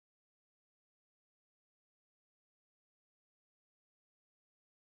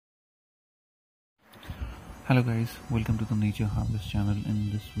Hello guys, welcome to the Nature Harvest channel.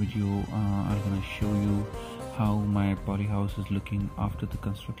 In this video I'm gonna show you how my polyhouse is looking after the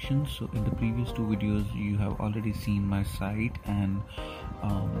construction. So in the previous two videos you have already seen my site and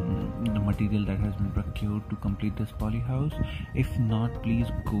the material that has been procured to complete this polyhouse. If not, please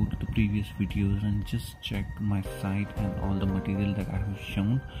go to the previous videos and just check my site and all the material that I have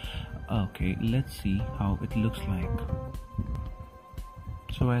shown. Okay, let's see how it looks like.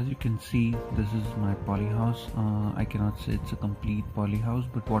 So as you can see, this is my polyhouse. I cannot say it's a complete polyhouse,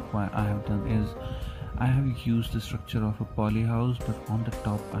 but what I have done is I have used the structure of a polyhouse, but on the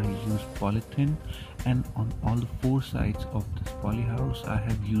top I used polythene, and on all the four sides of this polyhouse I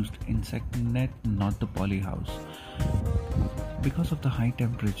have used insect net, not the polyhouse. Because of the high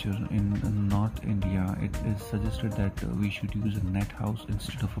temperature in North India, it is suggested that we should use a net house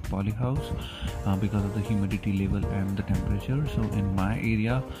instead of a polyhouse because of the humidity level and the temperature. So in my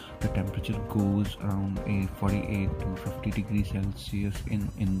area, the temperature goes around a 48 to 50 degrees Celsius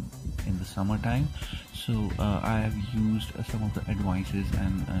in the summertime. So I have used some of the advices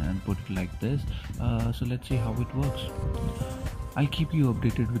and put it like this. So let's see how it works. I'll keep you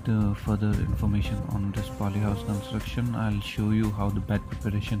updated with the further information on this polyhouse construction. I'll show you how the bed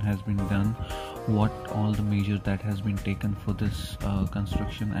preparation has been done, what all the measures that has been taken for this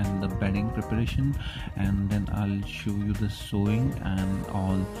construction and the bedding preparation, and then I'll show you the sewing and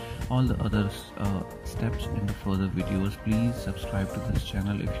all the other steps in the further videos. Please subscribe to this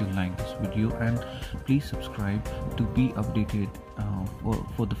channel if you like this video, and please subscribe to be updated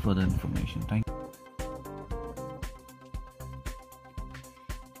for the further information. Thank you.